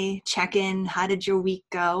Friday check-in, how did your week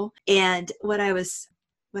go? And what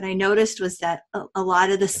I noticed was that a lot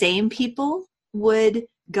of the same people would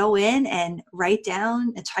go in and write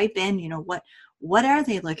down and type in, what are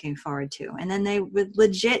they looking forward to? And then they would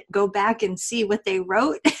legit go back and see what they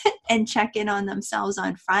wrote and check in on themselves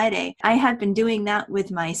on Friday. I had been doing that with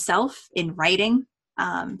myself in writing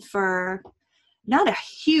for not a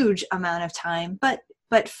huge amount of time, but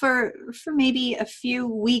for maybe a few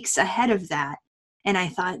weeks ahead of that. And I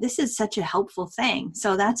thought, this is such a helpful thing.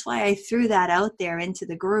 So that's why I threw that out there into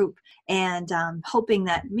the group, and hoping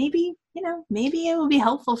that maybe it will be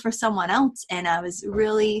helpful for someone else. And I was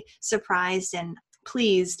really surprised and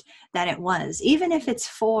pleased that it was. Even if it's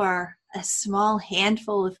for a small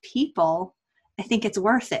handful of people, I think it's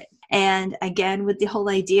worth it. And again, with the whole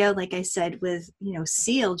idea, like I said, with,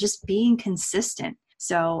 SEAL, just being consistent.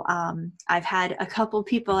 So I've had a couple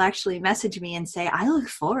people actually message me and say, I look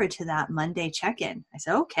forward to that Monday check-in. I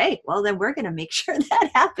said, okay, well, then we're going to make sure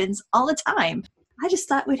that happens all the time. I just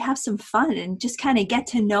thought we'd have some fun and just kind of get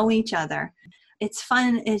to know each other. It's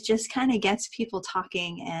fun. It just kind of gets people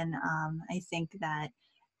talking. And I think that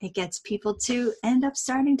it gets people to end up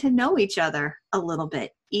starting to know each other a little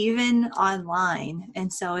bit, even online.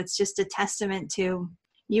 And so it's just a testament to,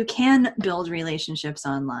 you can build relationships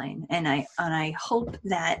online. And I hope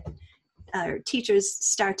that teachers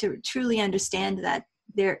start to truly understand that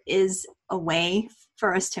there is a way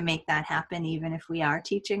for us to make that happen, even if we are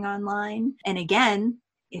teaching online. And again,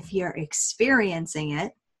 if you're experiencing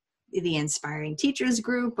it, the Inspiring Teachers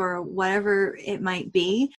group or whatever it might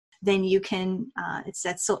be, then you can, it's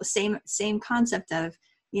that same concept of,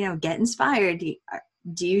 get inspired.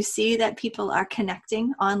 Do you see that people are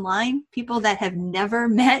connecting online? People that have never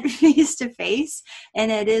met face to face?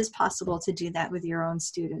 And it is possible to do that with your own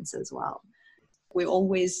students as well. We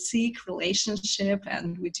always seek relationship,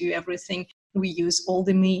 and we do everything. We use all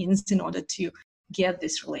the means in order to get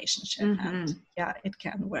this relationship. Mm-hmm. And yeah, it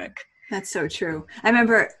can work. That's so true. I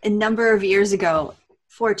remember a number of years ago,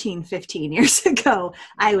 14, 15 years ago,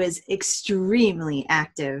 I was extremely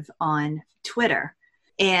active on Twitter.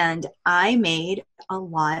 And I made a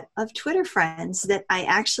lot of Twitter friends that I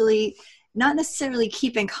actually not necessarily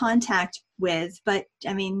keep in contact with, but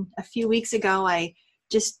I mean, a few weeks ago, I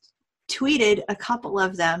just tweeted a couple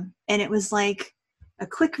of them, and it was like a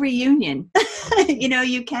quick reunion.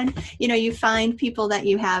 You find people that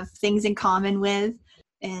you have things in common with,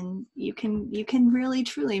 and you can really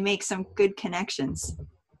truly make some good connections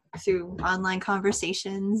through online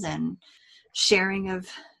conversations and sharing of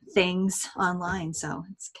things online. So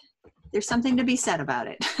there's something to be said about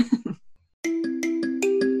it.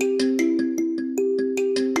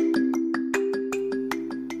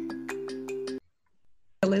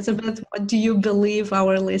 Elizabeth, what do you believe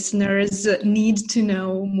our listeners need to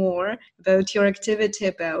know more about your activity,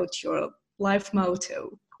 about your life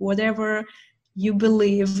motto, whatever you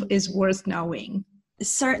believe is worth knowing?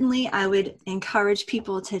 Certainly, I would encourage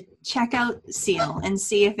people to check out SEAL and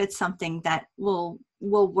see if it's something that will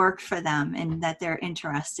work for them and that they're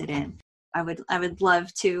interested in. I would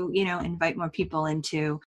love to, invite more people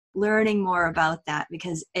into learning more about that,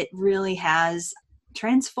 because it really has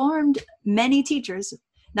transformed many teachers,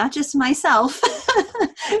 not just myself,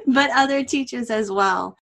 but other teachers as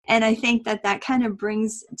well. And I think that kind of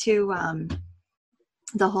brings to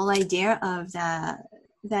the whole idea of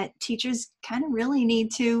that teachers kind of really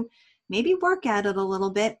need to maybe work at it a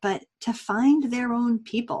little bit, but to find their own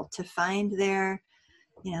people, to find their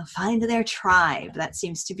tribe. That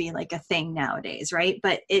seems to be like a thing nowadays, right?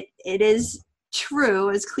 But it is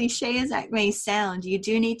true, as cliche as that may sound. You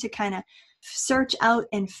do need to kind of search out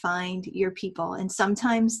and find your people. And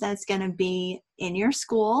sometimes that's going to be in your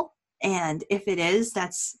school. And if it is,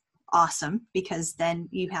 that's awesome, because then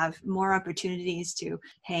you have more opportunities to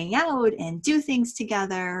hang out and do things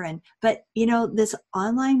together. But this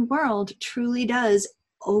online world truly does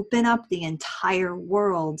open up the entire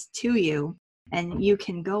world to you, and you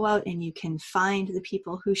can go out and you can find the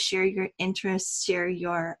people who share your interests, share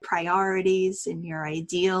your priorities and your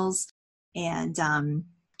ideals, and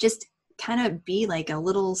just kind of be like a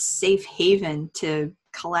little safe haven to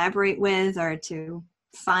collaborate with, or to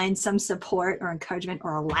find some support or encouragement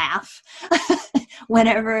or a laugh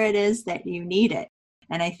whenever it is that you need it.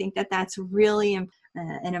 And I think that that's really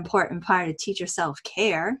an important part of teacher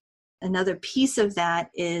self-care. Another piece of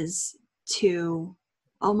that is to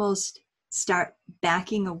almost start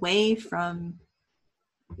backing away from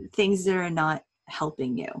things that are not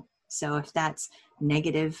helping you. So if that's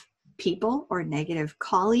negative people or negative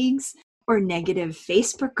colleagues, or negative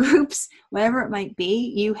Facebook groups, whatever it might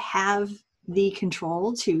be, you have the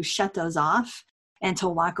control to shut those off and to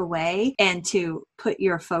walk away and to put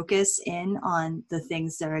your focus in on the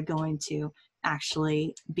things that are going to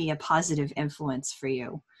actually be a positive influence for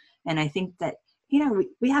you. And I think that,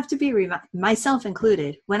 we have to be, myself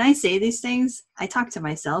included, when I say these things, I talk to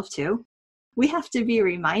myself too. We have to be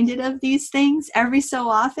reminded of these things every so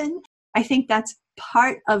often. I think that's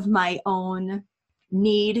part of my own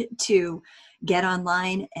need to get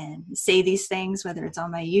online and say these things, whether it's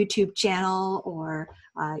on my YouTube channel or,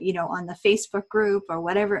 on the Facebook group or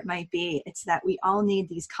whatever it might be. It's that we all need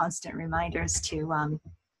these constant reminders to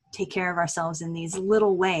take care of ourselves in these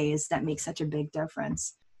little ways that make such a big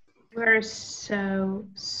difference. We're so,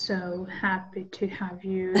 so happy to have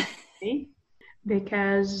you today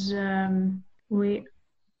because we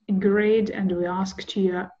agreed and we asked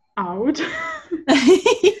you out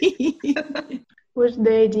with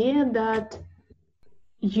the idea that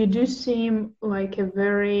you do seem like a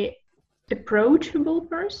very approachable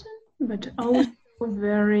person, but also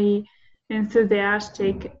very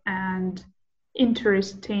enthusiastic and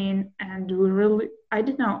interesting. And we really, I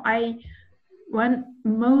don't know, when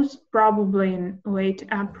most probably in late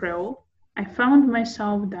April, I found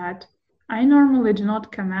myself that I normally do not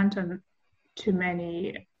comment on too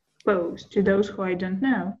many posts to those who I don't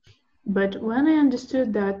know. But when I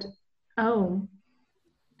understood that,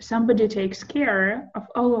 somebody takes care of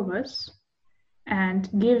all of us and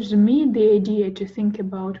gives me the idea to think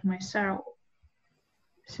about myself.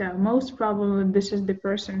 So most probably this is the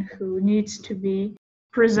person who needs to be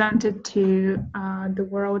presented to the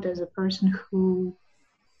world as a person who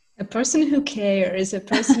cares, a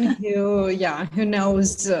person who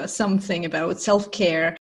knows something about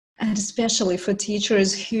self-care, and especially for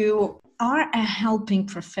teachers who are a helping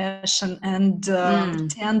profession and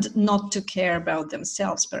tend not to care about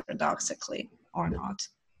themselves, paradoxically, or not.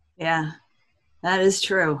 Yeah, that is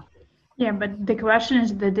true. Yeah, but the question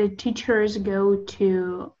is that the teachers go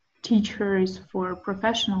to teachers for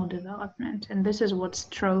professional development, and this is what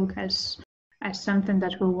Stroke as something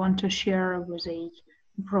that we want to share with a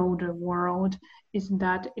broader world, is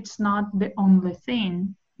that it's not the only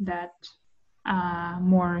thing that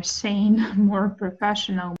more sane, more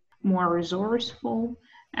professional, more resourceful,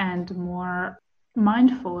 and more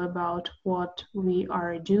mindful about what we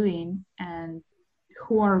are doing and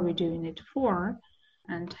who are we doing it for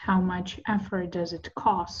and how much effort does it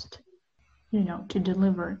cost, to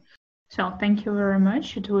deliver. So thank you very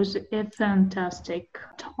much. It was a fantastic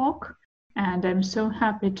talk, and I'm so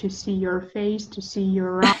happy to see your face, to see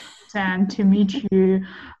your eyes, and to meet you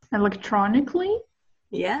electronically.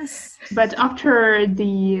 Yes. But after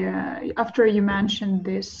you mentioned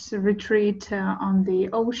this retreat on the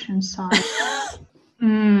ocean side,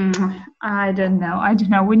 I don't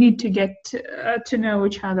know. We need to get to know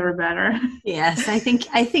each other better. Yes, I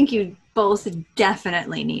think you both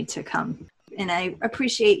definitely need to come. And I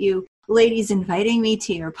appreciate you ladies inviting me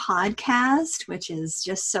to your podcast, which is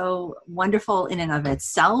just so wonderful in and of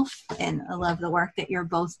itself. And I love the work that you're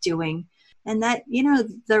both doing. And that,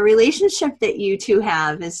 the relationship that you two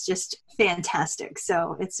have is just fantastic.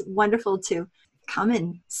 So it's wonderful to come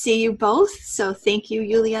and see you both. So thank you,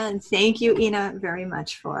 Julia, and thank you, Ina, very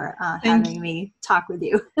much for having me talk with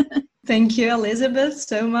you. Thank you, Elizabeth,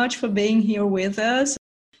 so much for being here with us.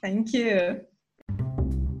 Thank you.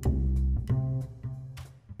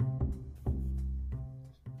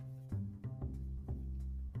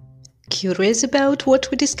 Curious about what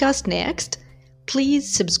we discussed next?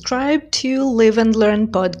 Please subscribe to Live and Learn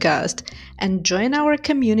podcast and join our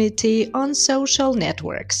community on social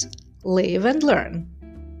networks. Live and Learn.